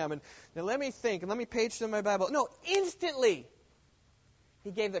this exam, and now let me think, and let me page through my Bible. No, instantly, he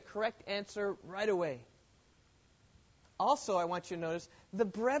gave the correct answer right away. Also, I want you to notice the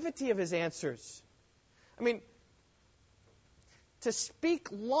brevity of his answers. I mean, to speak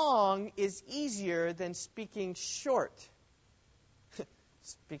long is easier than speaking short.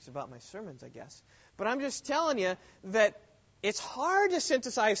 Speaks about my sermons, I guess. But I'm just telling you that it's hard to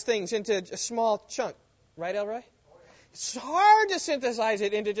synthesize things into a small chunk. Right, Elroy? It's hard to synthesize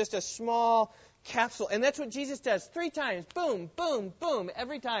it into just a small capsule. And that's what Jesus does 3 times. Boom, boom, boom,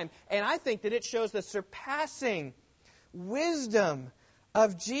 every time. And I think that it shows the surpassing wisdom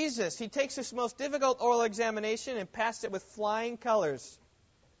of Jesus. He takes this most difficult oral examination and passed it with flying colors.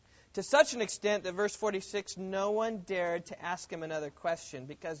 To such an extent that verse 46, no one dared to ask him another question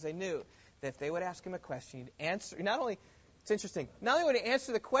because they knew that if they would ask him a question, he'd answer. It's interesting. Not only would he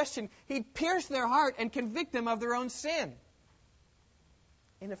answer the question, he'd pierce their heart and convict them of their own sin.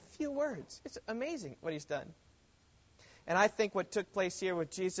 In a few words. It's amazing what he's done. And I think what took place here with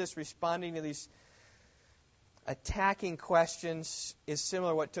Jesus responding to these attacking questions is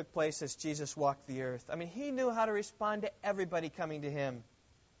similar to what took place as Jesus walked the earth. I mean, he knew how to respond to everybody coming to him.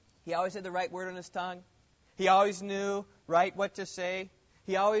 He always had the right word on his tongue. He always knew what to say.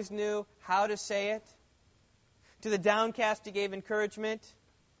 He always knew how to say it. To the downcast, he gave encouragement.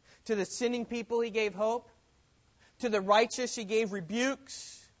 To the sinning people, he gave hope. To the righteous, he gave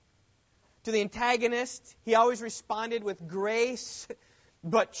rebukes. To the antagonist, he always responded with grace,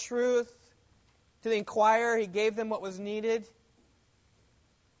 but truth. To the inquirer, he gave them what was needed.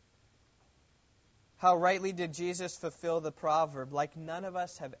 How rightly did Jesus fulfill the proverb, like none of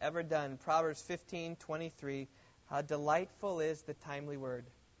us have ever done. Proverbs 15:23. How delightful is the timely word.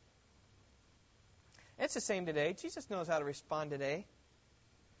 It's the same today. Jesus knows how to respond today.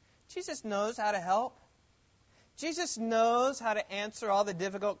 Jesus knows how to help. Jesus knows how to answer all the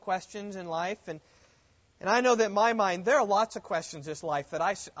difficult questions in life. And I know that in my mind, there are lots of questions in this life that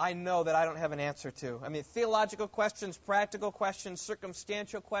I know that I don't have an answer to. I mean, theological questions, practical questions,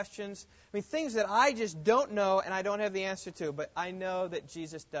 circumstantial questions. I mean, things that I just don't know and I don't have the answer to. But I know that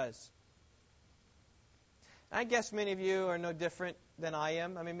Jesus does. I guess many of you are no different than I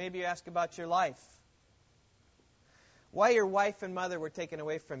am. I mean, maybe you ask about your life. Why your wife and mother were taken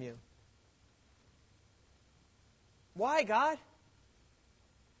away from you. Why, God?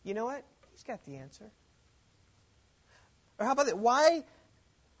 You know what? He's got the answer. Or how about that?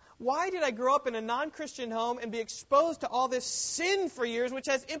 Why did I grow up in a non-Christian home and be exposed to all this sin for years, which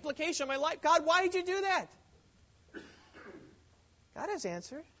has implication on my life? God, why did you do that? God has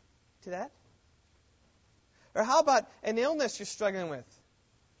answer to that. Or how about an illness you're struggling with?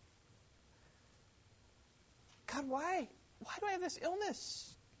 God, why? Why do I have this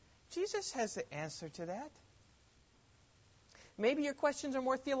illness? Jesus has the answer to that. Maybe your questions are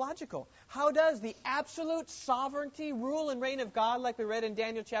more theological. How does the absolute sovereignty, rule, and reign of God, like we read in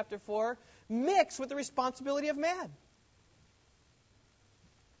Daniel chapter 4, mix with the responsibility of man?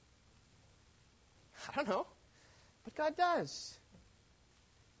 I don't know, but God does.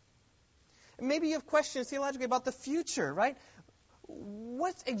 Maybe you have questions theologically about the future, right?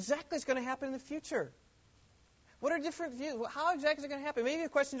 What exactly is going to happen in the future? What are different views? How exactly is it going to happen? Maybe you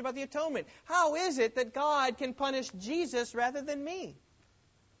have questions about the atonement. How is it that God can punish Jesus rather than me?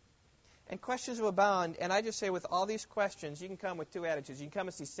 And questions will abound. And I just say with all these questions, you can come with two attitudes. You can come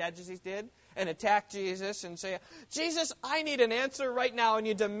as these Sadducees did and attack Jesus and say, Jesus, I need an answer right now. And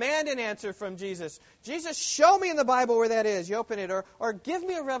you demand an answer from Jesus. Jesus, show me in the Bible where that is. You open it. Or give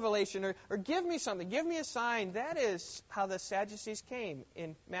me a revelation. Or give me something. Give me a sign. That is how the Sadducees came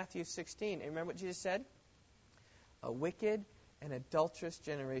in Matthew 16. And remember what Jesus said? A wicked and adulterous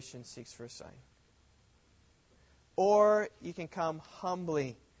generation seeks for a sign. Or you can come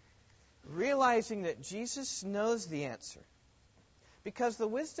humbly, realizing that Jesus knows the answer. Because the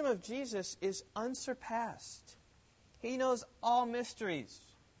wisdom of Jesus is unsurpassed. He knows all mysteries.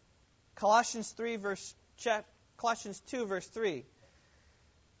 Colossians 2, verse 3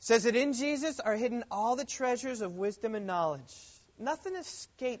 says that in Jesus are hidden all the treasures of wisdom and knowledge. Nothing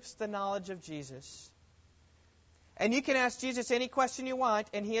escapes the knowledge of Jesus. And you can ask Jesus any question you want,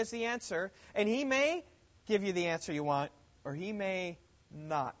 and He has the answer. And He may give you the answer you want, or He may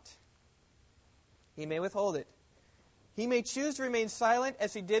not. He may withhold it. He may choose to remain silent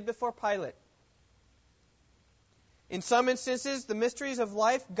as He did before Pilate. In some instances, the mysteries of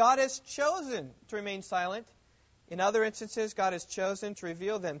life, God has chosen to remain silent. In other instances, God has chosen to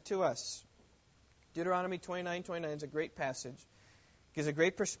reveal them to us. Deuteronomy 29:29 is a great passage. It gives a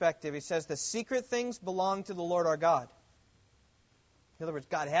great perspective. He says, the secret things belong to the Lord our God. In other words,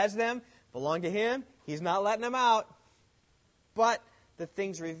 God has them, belong to Him. He's not letting them out. But the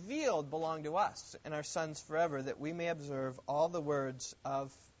things revealed belong to us and our sons forever, that we may observe all the words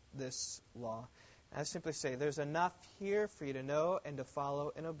of this law. And I simply say, there's enough here for you to know and to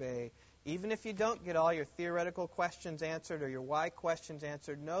follow and obey. Even if you don't get all your theoretical questions answered or your why questions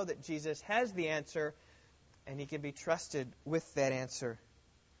answered, know that Jesus has the answer, and He can be trusted with that answer.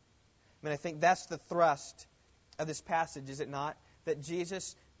 I mean, I think that's the thrust of this passage, is it not? That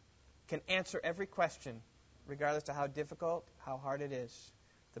Jesus can answer every question, regardless of how difficult, how hard it is.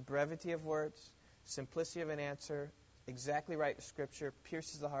 The brevity of words, simplicity of an answer, exactly right Scripture,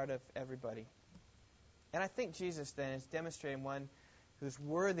 pierces the heart of everybody. And I think Jesus, then, is demonstrating one who's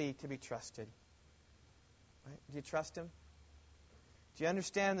worthy to be trusted. Right? Do you trust Him? Do you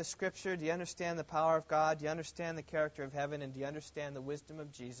understand the Scripture? Do you understand the power of God? Do you understand the character of heaven? And do you understand the wisdom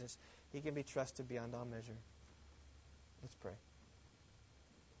of Jesus? He can be trusted beyond all measure. Let's pray.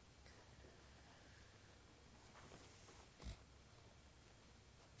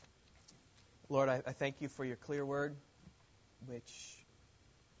 Lord, I thank You for Your clear word, which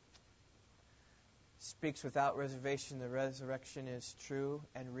speaks without reservation the resurrection is true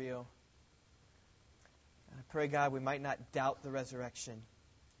and real. I pray, God, we might not doubt the resurrection.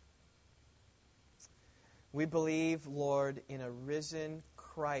 We believe, Lord, in a risen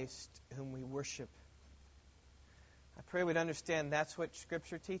Christ whom we worship. I pray we'd understand that's what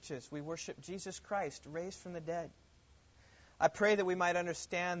Scripture teaches. We worship Jesus Christ, raised from the dead. I pray that we might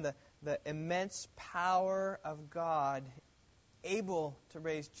understand the immense power of God, able to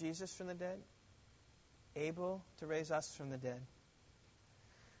raise Jesus from the dead, able to raise us from the dead.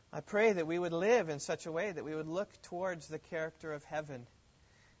 I pray that we would live in such a way that we would look towards the character of heaven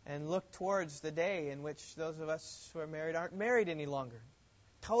and look towards the day in which those of us who are married aren't married any longer,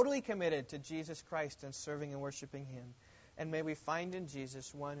 totally committed to Jesus Christ and serving and worshiping Him. And may we find in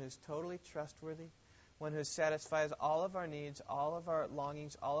Jesus one who's totally trustworthy, one who satisfies all of our needs, all of our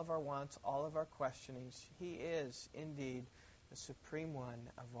longings, all of our wants, all of our questionings. He is indeed the supreme one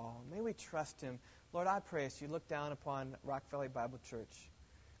of all. May we trust Him. Lord, I pray as You look down upon Rock Valley Bible Church,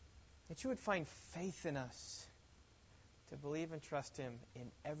 that You would find faith in us to believe and trust Him in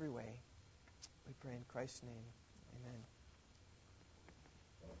every way. We pray in Christ's name. Amen.